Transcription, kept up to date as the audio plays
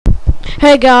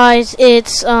Hey guys,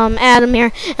 it's Adam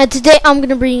here, and today I'm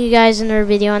gonna bring you guys another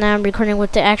video, and I'm recording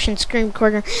with the action screen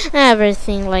recorder and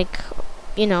everything, like,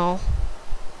 you know,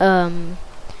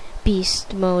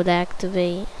 beast mode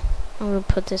activate. I'm gonna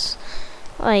put this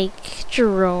like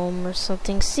Jerome or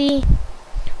something. See?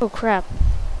 Oh crap.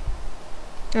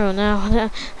 Oh no,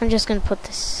 I'm just gonna put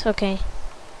this. Okay.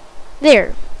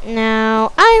 There.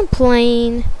 Now I'm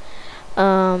playing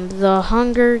the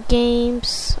Hunger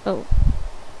Games. Oh.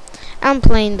 I'm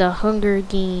playing the Hunger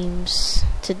Games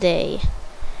today.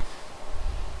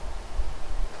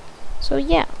 So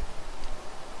yeah.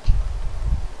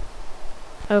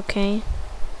 Okay.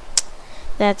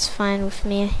 That's fine with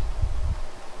me.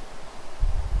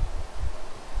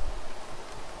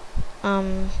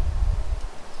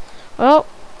 Well,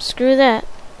 screw that.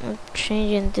 I'm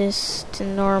changing this to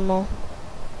normal.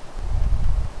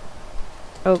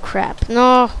 Oh crap.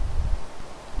 No.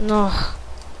 No.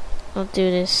 Don't do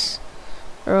this.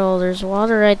 Oh, there's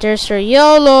water right there, sir.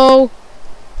 YOLO!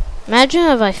 Imagine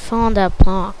if I found that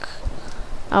block.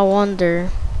 I wonder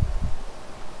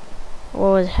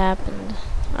what would happen.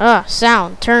 Ah,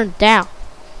 sound turned down.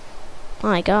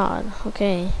 My god.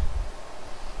 Okay.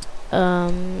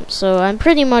 So I'm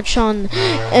pretty much on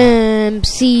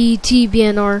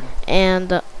CTBNR,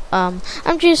 and I'm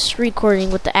just recording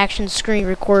with the action screen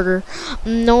recorder.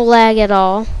 No lag at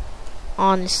all,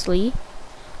 honestly.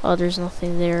 Oh, there's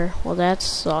nothing there. Well, that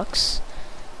sucks.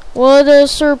 What a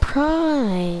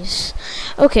surprise.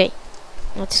 Okay,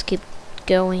 let's keep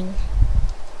going.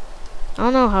 I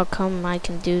don't know how come I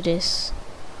can do this.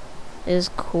 It is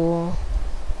cool.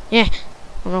 Yeah,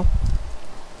 I don't know.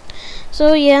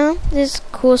 So yeah, this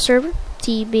cool server,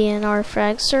 TBNR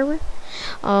frag server.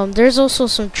 There's also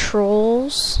some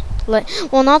trolls.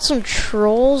 Well, not some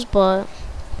trolls, but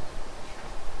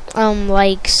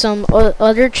like some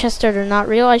other chests that are not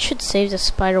real. I should save the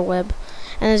spider web,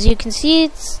 and as you can see,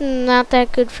 it's not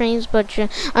that good frames, but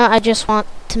I just want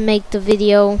to make the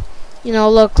video, you know,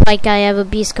 look like I have a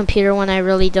beast computer when I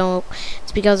really don't.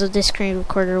 It's because of this screen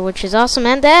recorder, which is awesome,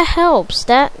 and that helps.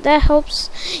 That helps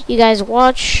you guys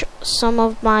watch some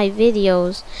of my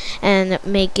videos and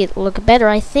make it look better.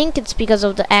 I think it's because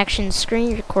of the action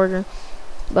screen recorder,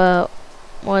 but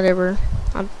whatever.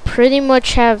 I pretty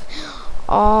much have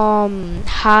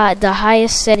the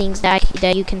highest settings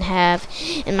that you can have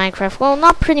in Minecraft. Well,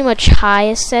 not pretty much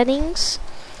highest settings,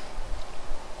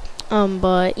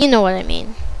 but you know what I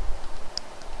mean.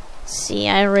 See,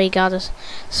 I already got a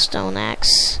stone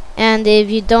axe, and if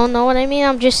you don't know what I mean,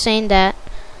 I'm just saying that.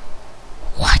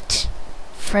 What,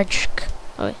 Frederick?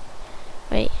 Oh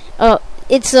wait. Oh,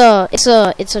 it's a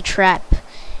trap.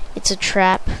 It's a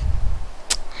trap.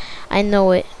 I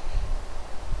know it.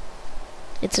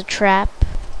 It's a trap.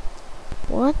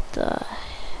 What the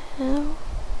hell?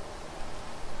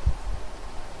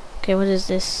 Okay, what is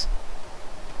this?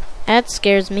 That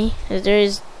scares me.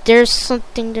 There's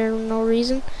something there for no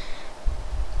reason.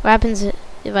 What happens if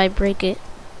I break it?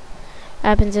 What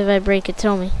happens if I break it?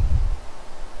 Tell me.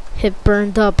 It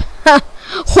burned up. Ha!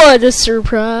 What a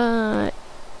surprise!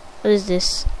 What is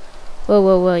this?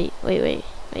 Whoa, wait. A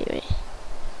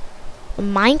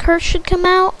minecart should come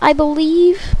out, I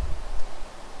believe.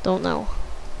 Don't know.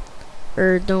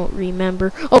 Or don't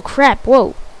remember. Oh crap,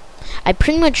 whoa. I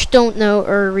pretty much don't know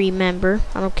or remember.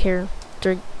 I don't care.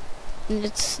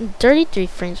 It's 33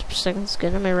 frames per second. It's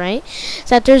good, am I right? It's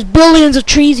that there's billions of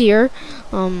trees here.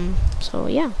 So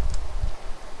yeah.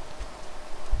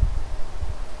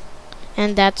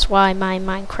 And that's why my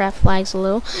Minecraft lags a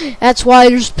little. That's why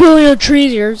there's billions of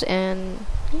trees here, and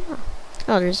yeah.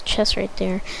 Oh, there's a chest right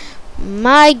there.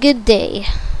 My good day.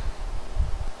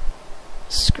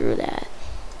 Screw that.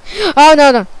 Oh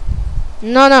no,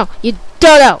 you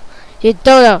dodo.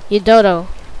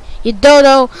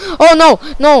 Oh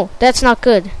no, that's not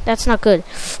good.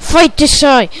 Fight this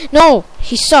guy. No,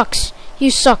 he sucks.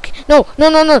 You suck. No,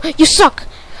 you suck.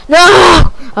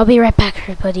 No. I'll be right back,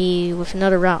 everybody, with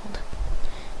another round.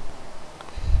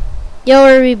 Yo,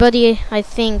 everybody, I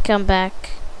think I'm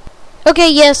back. Okay,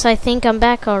 yes, I think I'm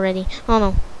back already. Oh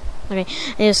no. Okay,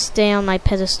 I just stay on my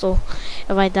pedestal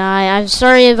if I die. I'm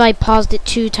sorry if I paused it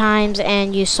 2 times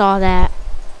and you saw that.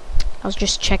 I was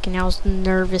just checking. I was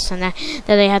nervous and that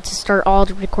I had to start all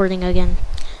the recording again.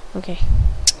 Okay.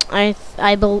 Oh,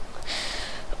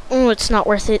 it's not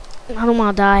worth it. I don't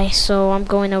want to die, so I'm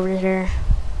going over there.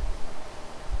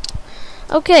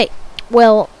 Okay.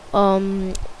 Well,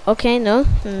 okay, no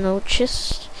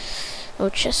chest.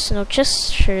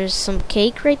 There's some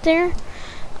cake right there.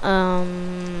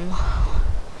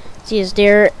 See, is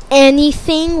there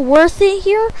anything worth it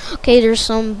here? Okay, there's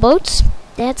some boats.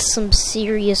 That's some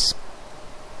serious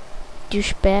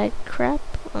douchebag crap.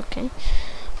 Okay.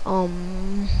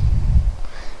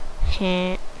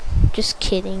 Just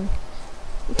kidding.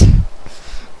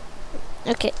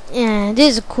 Okay, yeah,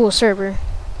 this is a cool server.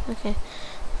 Okay.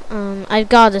 I've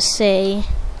gotta say,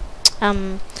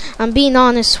 I'm being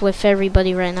honest with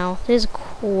everybody right now. This is a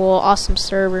cool, awesome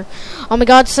server. Oh my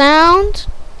god, sound!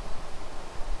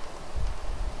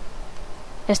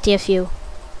 STFU.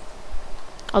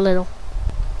 A little.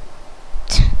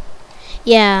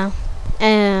 Yeah.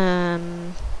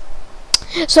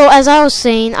 So as I was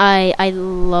saying, I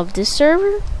love this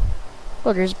server.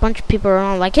 Well, there's a bunch of people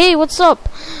around like, hey, what's up?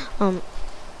 Oh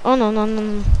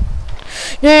no.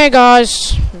 Hey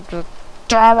guys. Hey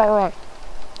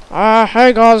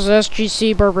guys,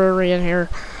 SGC Barbarian here.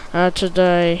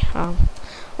 Today.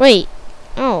 Wait.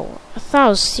 Oh, I thought I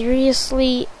was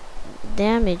seriously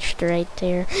damaged right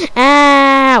there.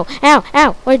 Ow! Ow!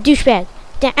 Ow! What a douchebag!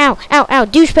 Ow! Ow! Ow!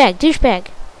 Douchebag!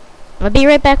 I'll be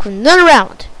right back with another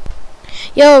round.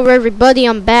 Yo, everybody,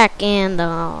 I'm back, and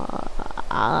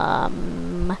I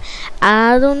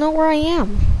don't know where I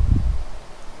am.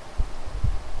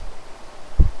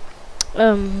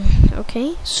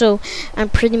 Okay, so I'm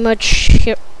pretty much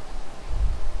here.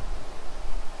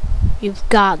 You've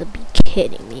got to be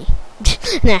kidding me.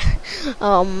 Nah.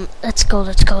 Let's go.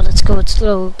 Let's go.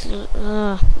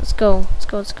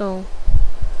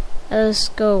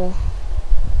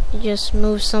 Just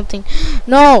move something.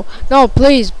 No,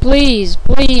 please.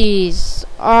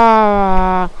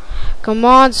 Come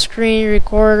on, screen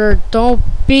recorder. Don't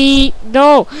be.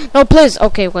 No, please.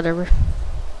 Okay, whatever.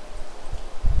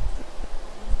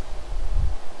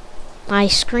 My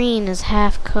screen is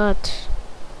half cut,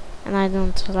 and I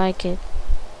don't like it.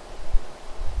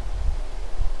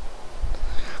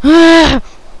 Oh,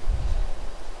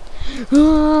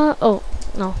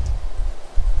 no.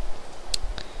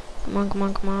 Come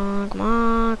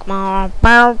on.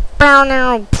 Bow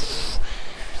now.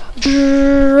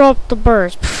 Drop the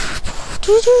birds.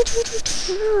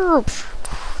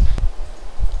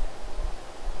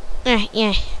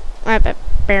 Yeah. Right back.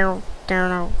 Down.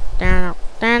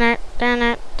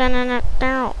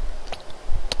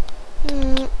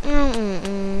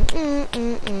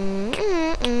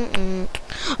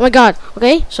 Oh my god.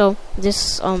 Okay, so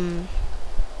this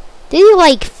did you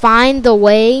like find the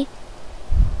way?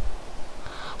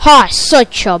 Ha,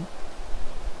 such a...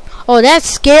 Oh, that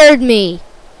scared me.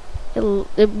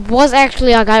 It was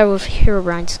actually a guy with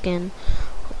Herobrine skin.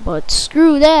 But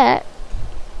screw that.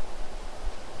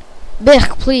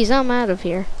 Bick, please, I'm out of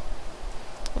here.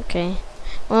 Okay.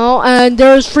 Well, and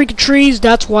there's freaking trees.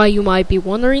 That's why you might be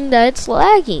wondering that it's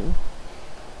lagging.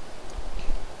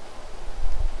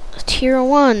 Tier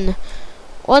 1.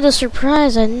 What a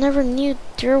surprise. I never knew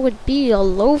there would be a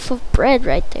loaf of bread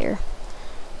right there.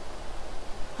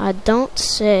 I don't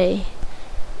say.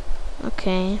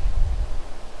 Okay.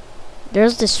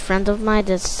 There's this friend of mine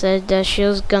that said that she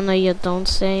was gonna you don't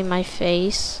say my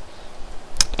face.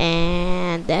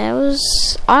 And that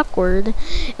was awkward.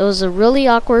 It was a really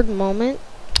awkward moment.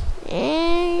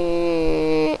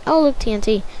 And oh look,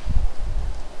 TNT.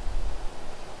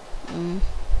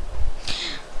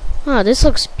 Oh, this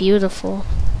looks beautiful.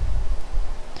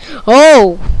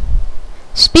 Oh!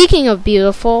 Speaking of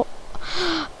beautiful,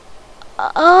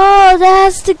 oh,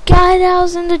 that's the guy that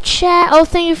was in the chat. Oh,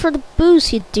 thank you for the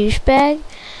boost, you douchebag.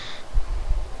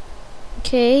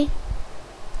 Okay.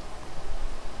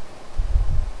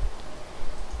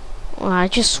 Well, I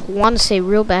just want to say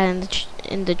real bad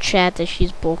in the chat that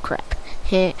she's bullcrap.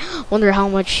 Wonder how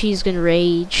much she's gonna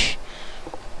rage.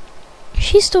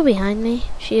 She's still behind me.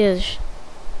 She is.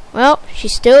 Well,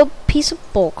 she's still a piece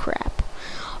of bullcrap.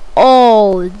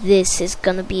 Oh, this is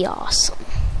gonna be awesome.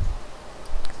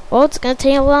 Well, it's gonna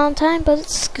take a long time, but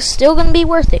it's still gonna be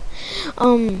worth it.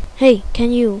 Hey,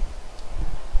 can you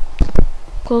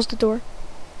close the door?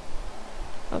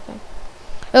 Okay.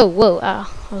 Oh, whoa. I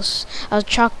was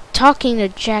talking to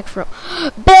Jack from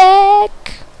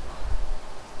Beck.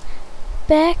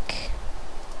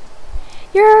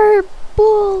 You're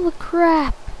bull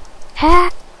crap.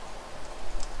 Hat.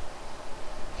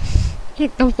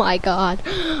 Oh my god.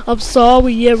 I'm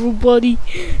sorry, everybody.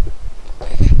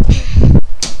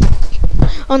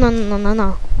 Oh,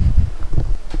 no.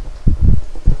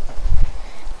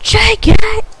 Check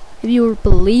it! If you were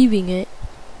believing it.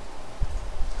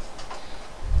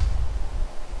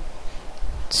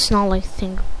 It's not like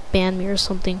Think banned me or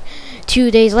something. 2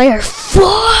 days later.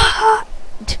 What?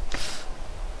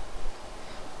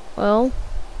 Well.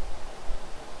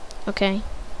 Okay.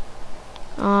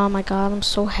 Oh my god, I'm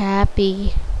so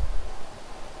happy.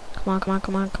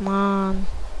 Come on.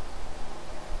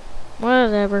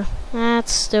 Whatever.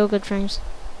 That's still good frames.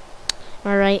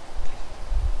 Alright.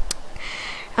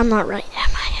 I'm not right, am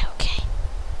I?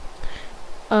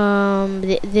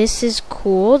 Okay. This is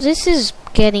cool. This is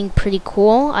getting pretty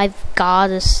cool, I've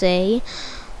gotta say.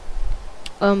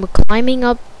 Climbing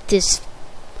up this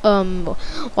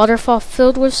waterfall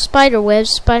filled with spider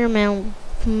webs. Spider-Man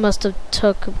must have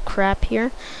took a crap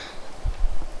here.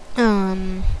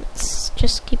 Let's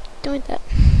just keep doing that.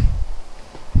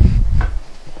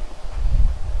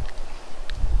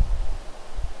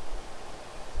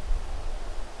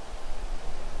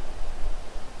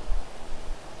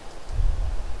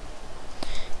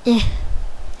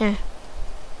 Yeah.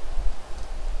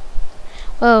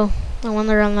 Whoa, no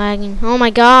wonder I'm lagging. Oh my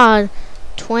god,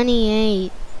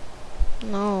 28.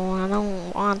 No, I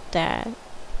don't want that.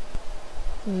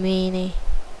 Meanie.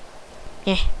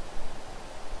 Yeah.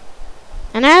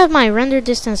 And I have my render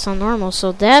distance on normal,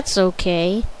 so that's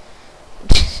okay.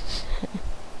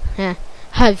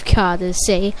 I've gotta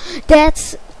say,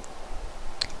 that's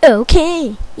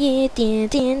okay. Yeah,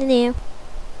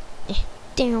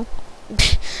 down.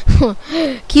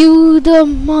 Cue the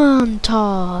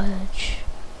montage.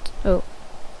 Oh.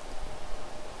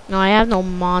 No, I have no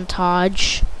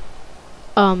montage.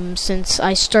 Since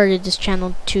I started this channel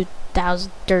in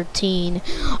 2013.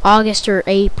 August or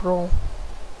April.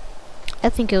 I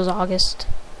think it was August.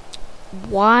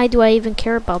 Why do I even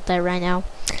care about that right now?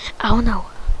 I don't know.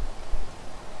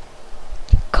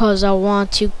 Cause I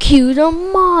want to cue the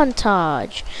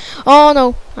montage. Oh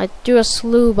no, I threw a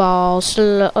slew ball.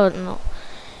 Oh no.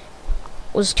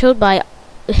 Was killed by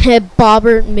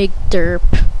Bobbert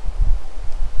McDerp.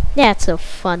 That's a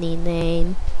funny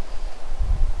name.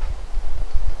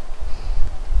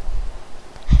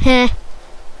 Heh.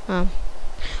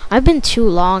 I've been too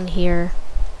long here.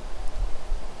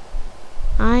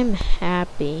 I'm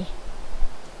happy.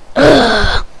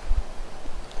 Ugh.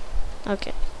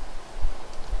 Okay.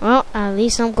 Well, at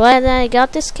least I'm glad that I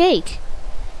got this cake.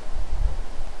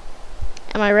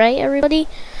 Am I right, everybody?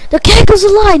 The cake is a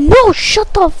lie! No,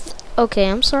 shut the f— Okay,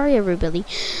 I'm sorry, everybody.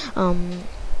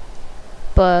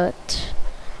 But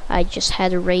I just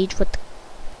had a rage with the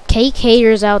cake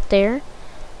haters out there.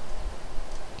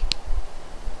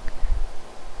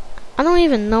 I don't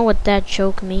even know what that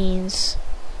joke means.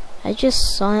 I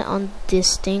just saw it on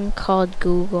this thing called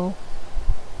Google.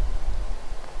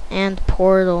 And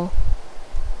Portal.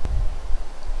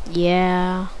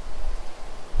 Yeah.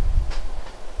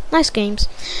 Nice games.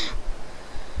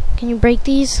 Can you break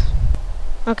these?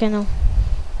 Okay, no.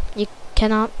 You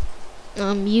cannot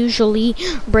usually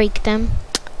break them.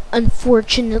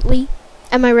 Unfortunately.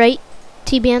 Am I right,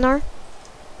 TBNR?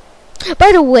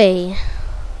 By the way,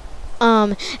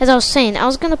 as I was saying, I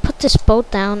was gonna put this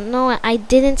boat down. No, I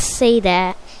didn't say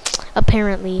that,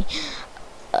 apparently.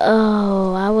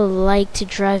 Oh, I would like to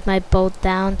drive my boat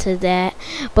down to that,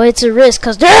 but it's a risk,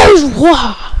 cause there's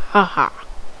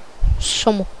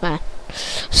someone.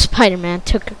 Spider-Man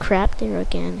took a crap there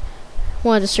again.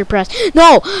 What a surprise.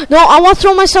 No, I want to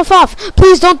throw myself off.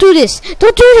 Please don't do this.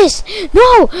 Don't do this.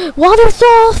 No, water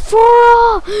throw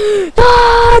for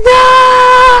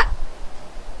no.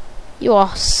 You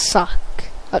all suck.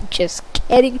 I'm just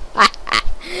kidding.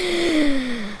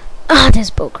 This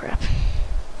bull crap.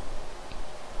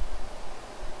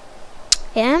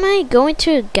 Am I going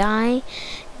to a guy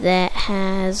that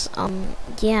has,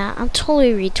 yeah, I'm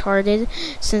totally retarded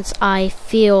since I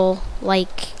feel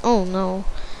like, oh no,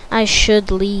 I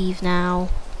should leave now.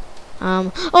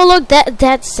 Oh look,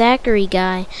 that's Zachary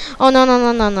guy. Oh no,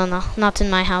 not in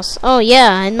my house. Oh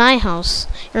yeah, in my house.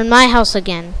 You're in my house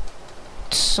again.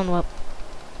 Son of a—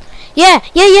 Yeah,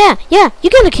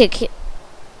 you're gonna kick it.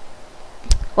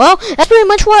 Well, that's pretty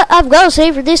much what I've got to say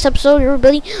for this episode,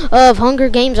 everybody, of Hunger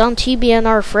Games on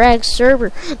TBNR Frag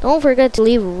server. Don't forget to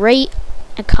leave a rate,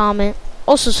 a comment,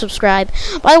 also subscribe.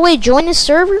 By the way, join this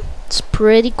server. It's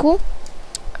pretty cool.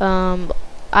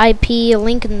 IP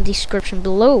link in the description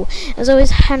below. As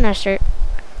always, have a nice day.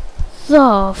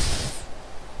 Oh,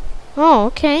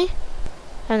 okay.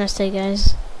 Have a nice day,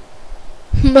 guys.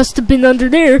 Must have been under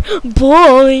there.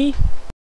 Bye.